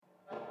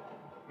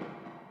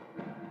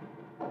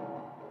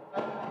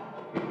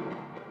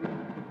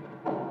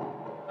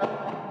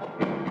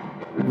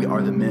We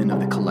are the men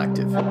of the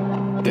collective.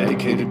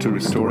 Dedicated to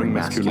restoring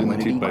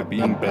masculinity by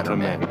being better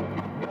men.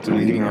 To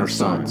leading our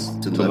sons.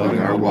 To loving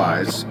our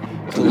wives.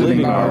 To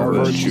living our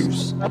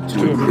virtues.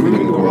 To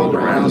improving the world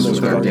around us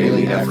with our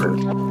daily effort.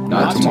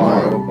 Not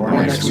tomorrow or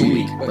next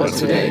week, but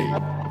today.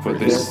 For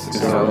this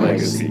is our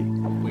legacy.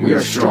 We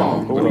are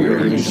strong, but we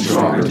are even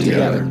stronger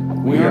together.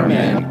 We are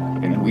men,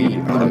 and we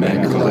are the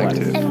Men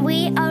Collective. And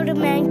we are the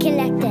Men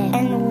Collective.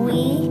 And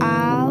we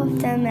are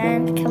the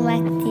Men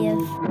Collective.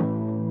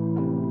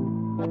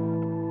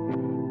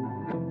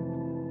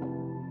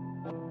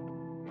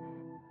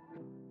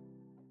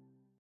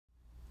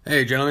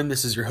 Hey gentlemen,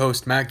 this is your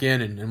host Matt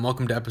Gannon, and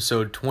welcome to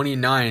episode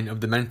 29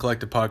 of the Men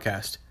Collective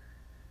podcast.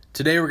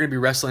 Today we're going to be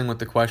wrestling with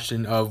the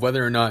question of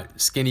whether or not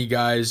skinny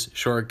guys,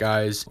 short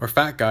guys, or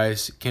fat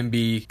guys can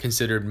be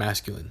considered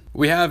masculine.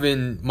 We have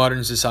in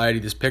modern society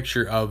this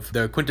picture of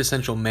the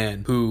quintessential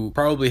man who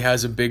probably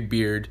has a big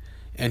beard,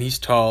 and he's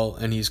tall,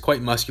 and he's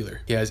quite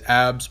muscular. He has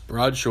abs,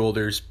 broad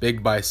shoulders,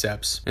 big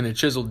biceps, and a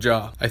chiseled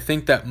jaw. I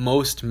think that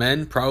most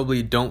men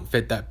probably don't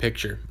fit that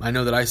picture. I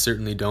know that I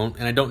certainly don't,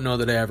 and I don't know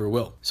that I ever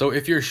will. So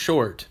if you're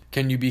short,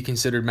 can you be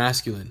considered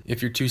masculine?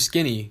 If you're too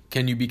skinny,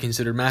 can you be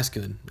considered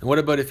masculine? And what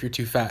about if you're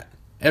too fat?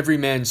 Every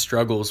man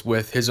struggles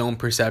with his own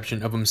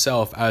perception of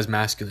himself as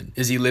masculine.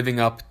 Is he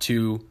living up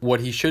to what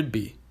he should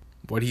be?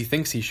 What he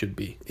thinks he should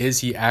be? Is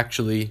he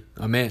actually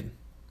a man?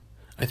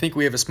 I think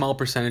we have a small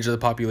percentage of the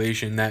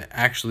population that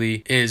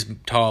actually is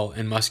tall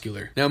and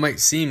muscular. Now, it might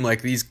seem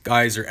like these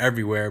guys are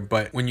everywhere,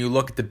 but when you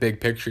look at the big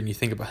picture and you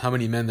think about how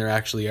many men there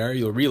actually are,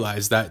 you'll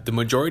realize that the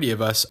majority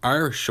of us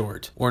are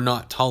short or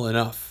not tall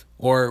enough,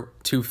 or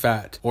too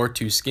fat, or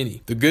too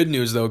skinny. The good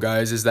news though,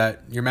 guys, is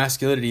that your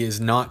masculinity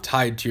is not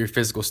tied to your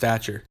physical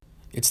stature.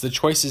 It's the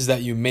choices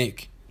that you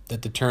make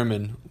that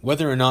determine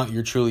whether or not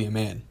you're truly a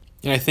man.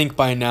 And I think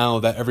by now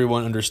that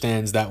everyone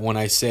understands that when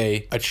I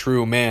say a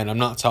true man, I'm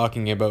not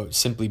talking about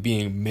simply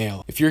being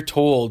male. If you're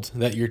told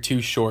that you're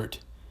too short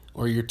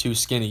or you're too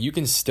skinny, you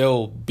can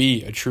still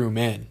be a true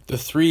man. The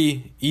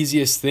 3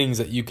 easiest things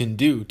that you can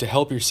do to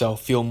help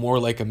yourself feel more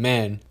like a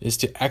man is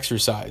to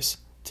exercise,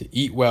 to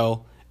eat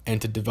well, and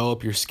to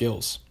develop your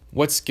skills.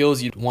 What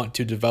skills you want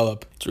to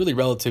develop, it's really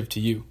relative to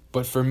you.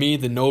 But for me,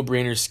 the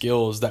no-brainer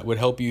skills that would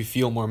help you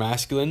feel more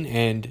masculine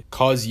and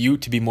cause you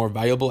to be more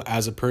valuable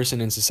as a person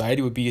in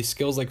society would be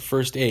skills like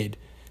first aid,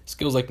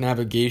 skills like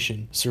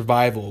navigation,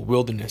 survival,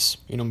 wilderness,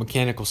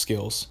 mechanical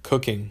skills,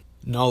 cooking,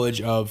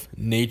 knowledge of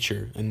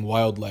nature and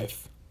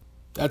wildlife.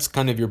 That's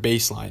kind of your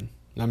baseline.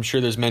 And I'm sure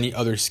there's many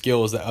other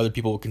skills that other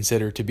people will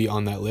consider to be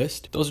on that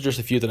list. Those are just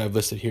a few that I've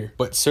listed here.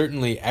 But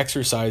certainly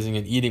exercising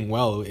and eating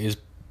well is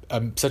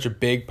such a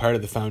big part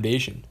of the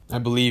foundation. I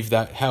believe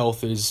that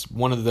health is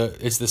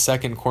it's the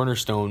second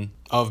cornerstone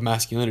of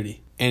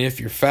masculinity. And if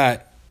you're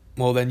fat,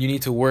 well, then you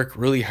need to work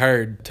really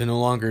hard to no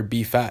longer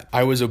be fat.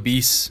 I was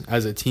obese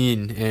as a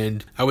teen,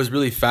 and I was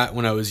really fat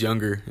when I was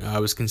younger. I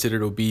was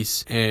considered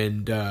obese,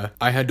 and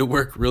I had to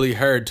work really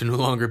hard to no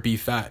longer be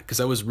fat because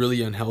I was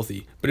really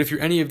unhealthy. But if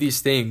you're any of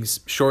these things,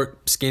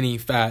 short, skinny,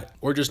 fat,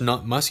 or just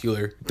not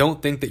muscular,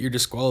 don't think that you're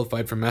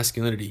disqualified from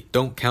masculinity.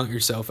 Don't count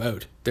yourself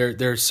out.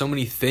 There are so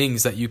many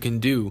things that you can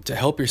do to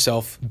help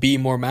yourself be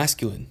more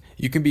masculine.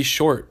 You can be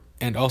short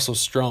and also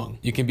strong.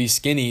 You can be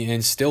skinny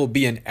and still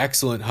be an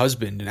excellent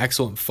husband, an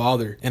excellent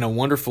father, and a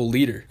wonderful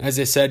leader. As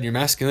I said, your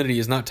masculinity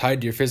is not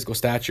tied to your physical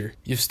stature.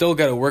 You've still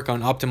got to work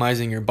on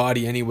optimizing your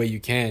body any way you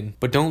can,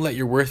 but don't let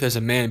your worth as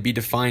a man be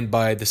defined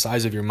by the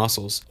size of your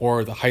muscles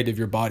or the height of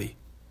your body.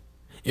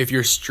 If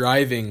you're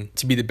striving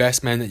to be the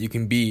best man that you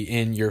can be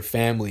in your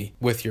family,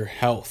 with your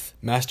health,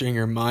 mastering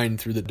your mind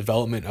through the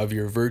development of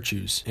your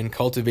virtues, and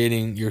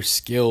cultivating your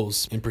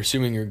skills and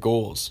pursuing your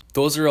goals,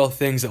 those are all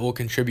things that will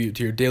contribute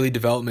to your daily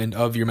development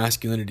of your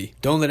masculinity.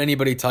 Don't let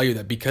anybody tell you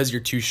that because you're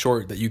too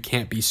short that you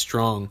can't be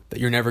strong, that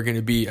you're never going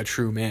to be a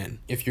true man.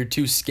 If you're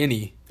too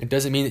skinny, it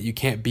doesn't mean that you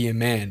can't be a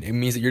man. It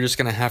means that you're just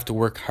going to have to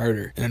work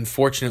harder. And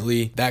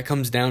unfortunately, that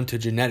comes down to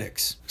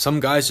genetics. Some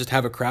guys just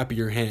have a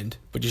crappier hand,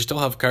 but you still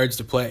have cards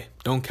to play.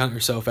 Don't count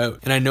yourself out.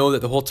 And I know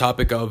that the whole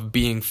topic of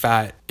being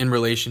fat in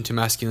relation to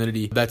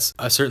masculinity, that's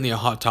certainly a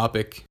hot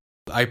topic.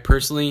 I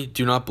personally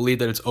do not believe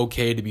that it's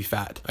okay to be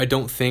fat. I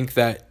don't think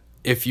that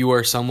if you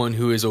are someone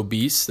who is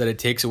obese, that it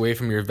takes away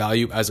from your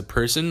value as a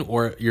person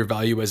or your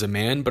value as a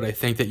man, but I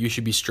think that you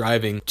should be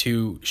striving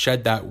to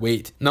shed that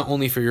weight, not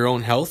only for your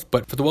own health,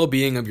 but for the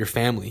well-being of your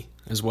family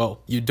as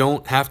well. You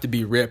don't have to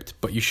be ripped,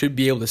 but you should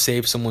be able to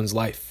save someone's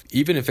life,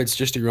 even if it's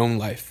just your own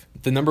life.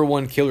 The number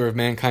one killer of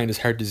mankind is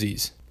heart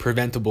disease,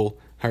 preventable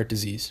heart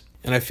disease.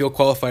 And I feel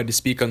qualified to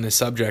speak on this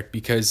subject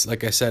because,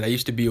 like I said, I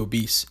used to be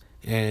obese,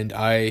 and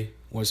I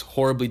was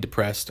horribly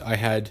depressed. I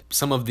had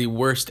some of the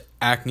worst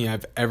acne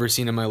I've ever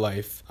seen in my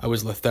life. I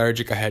was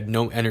lethargic. I had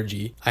no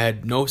energy. I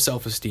had no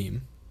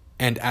self-esteem.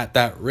 And at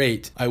that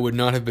rate, I would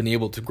not have been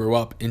able to grow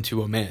up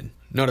into a man.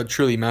 Not a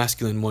truly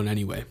masculine one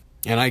anyway.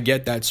 And I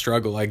get that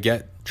struggle. I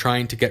get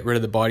trying to get rid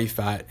of the body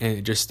fat,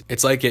 and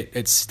it's like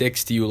it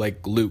sticks to you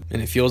like glue,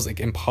 and it feels like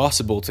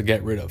impossible to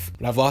get rid of.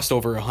 But I've lost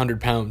over 100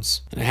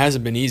 pounds, and it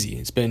hasn't been easy.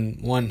 It's been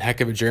one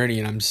heck of a journey,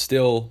 and I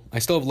still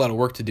have a lot of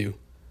work to do.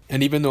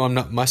 And even though I'm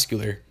not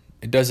muscular,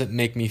 it doesn't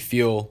make me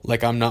feel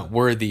like I'm not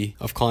worthy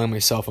of calling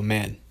myself a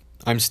man.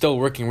 I'm still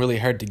working really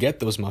hard to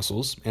get those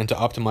muscles and to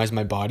optimize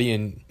my body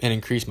and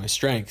increase my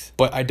strength,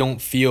 but I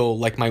don't feel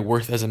like my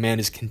worth as a man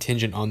is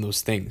contingent on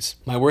those things.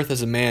 My worth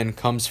as a man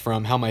comes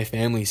from how my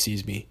family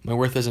sees me. My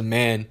worth as a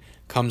man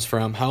comes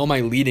from how am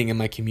I leading in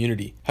my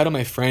community? How do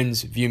my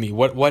friends view me?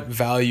 What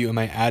value am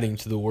I adding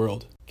to the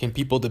world? Can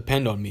people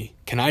depend on me?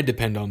 Can I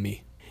depend on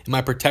me? Am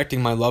I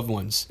protecting my loved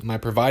ones? Am I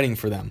providing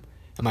for them?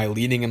 Am I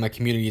leading in my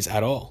communities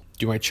at all?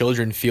 Do my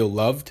children feel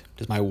loved?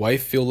 Does my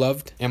wife feel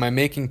loved? Am I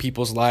making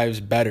people's lives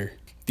better?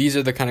 These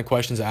are the kind of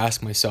questions I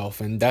ask myself,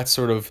 and that's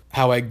sort of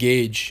how I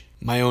gauge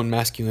my own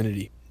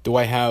masculinity. Do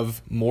I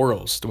have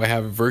morals? Do I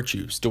have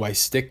virtues? Do I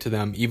stick to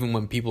them even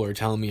when people are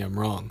telling me I'm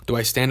wrong? Do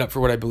I stand up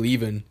for what I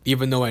believe in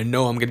even though I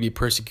know I'm going to be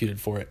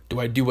persecuted for it? Do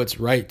I do what's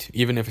right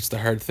even if it's the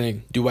hard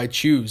thing? Do I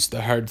choose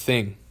the hard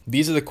thing?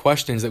 These are the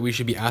questions that we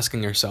should be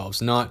asking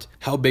ourselves, not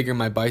how big are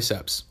my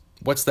biceps?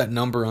 What's that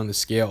number on the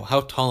scale?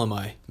 How tall am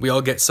I? We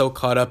all get so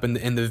caught up in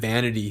the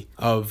vanity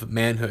of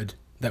manhood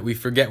that we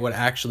forget what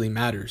actually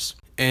matters.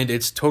 And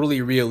it's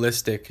totally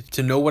realistic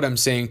to know what I'm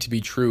saying to be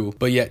true,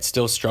 but yet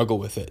still struggle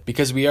with it.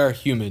 Because we are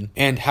human,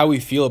 and how we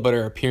feel about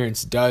our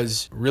appearance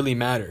does really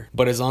matter.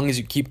 But as long as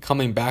you keep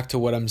coming back to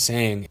what I'm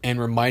saying and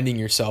reminding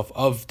yourself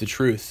of the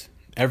truth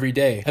every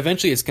day,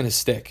 eventually it's going to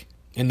stick.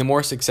 And the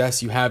more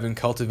success you have in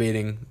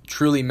cultivating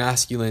truly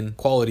masculine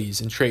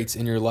qualities and traits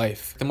in your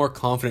life, the more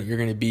confident you're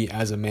going to be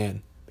as a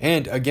man.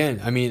 And again,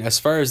 as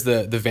far as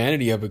the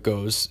vanity of it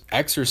goes,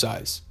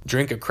 exercise.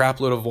 Drink a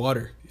crap load of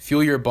water.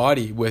 Fuel your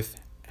body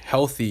with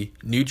healthy,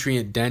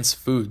 nutrient-dense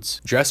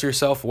foods. Dress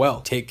yourself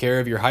well. Take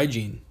care of your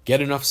hygiene. Get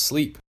enough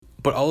sleep.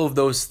 But all of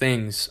those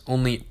things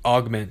only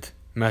augment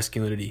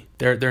masculinity.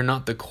 They're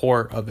not the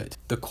core of it.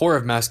 The core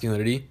of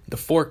masculinity, the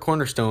 4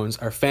 cornerstones,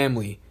 are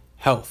family,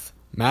 health,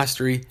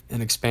 mastery,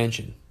 and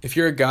expansion. If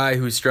you're a guy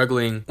who's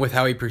struggling with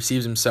how he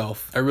perceives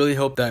himself, I really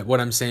hope that what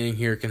I'm saying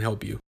here can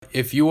help you.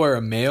 If you are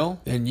a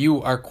male, then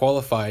you are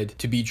qualified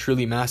to be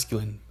truly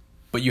masculine,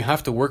 but you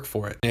have to work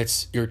for it.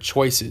 It's your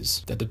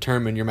choices that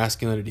determine your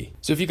masculinity.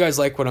 So if you guys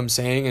like what I'm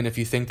saying, and if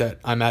you think that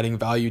I'm adding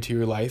value to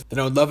your life, then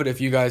I would love it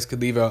if you guys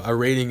could leave a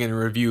rating and a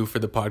review for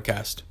the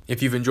podcast.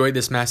 If you've enjoyed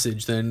this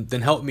message, then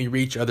help me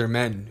reach other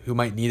men who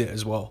might need it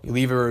as well. You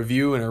leave a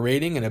review and a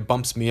rating, and it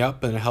bumps me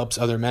up, and it helps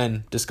other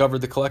men discover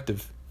the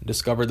collective,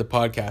 discover the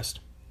podcast.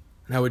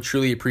 And I would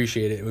truly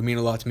appreciate it. It would mean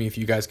a lot to me if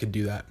you guys could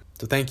do that.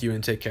 So thank you,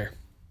 and take care.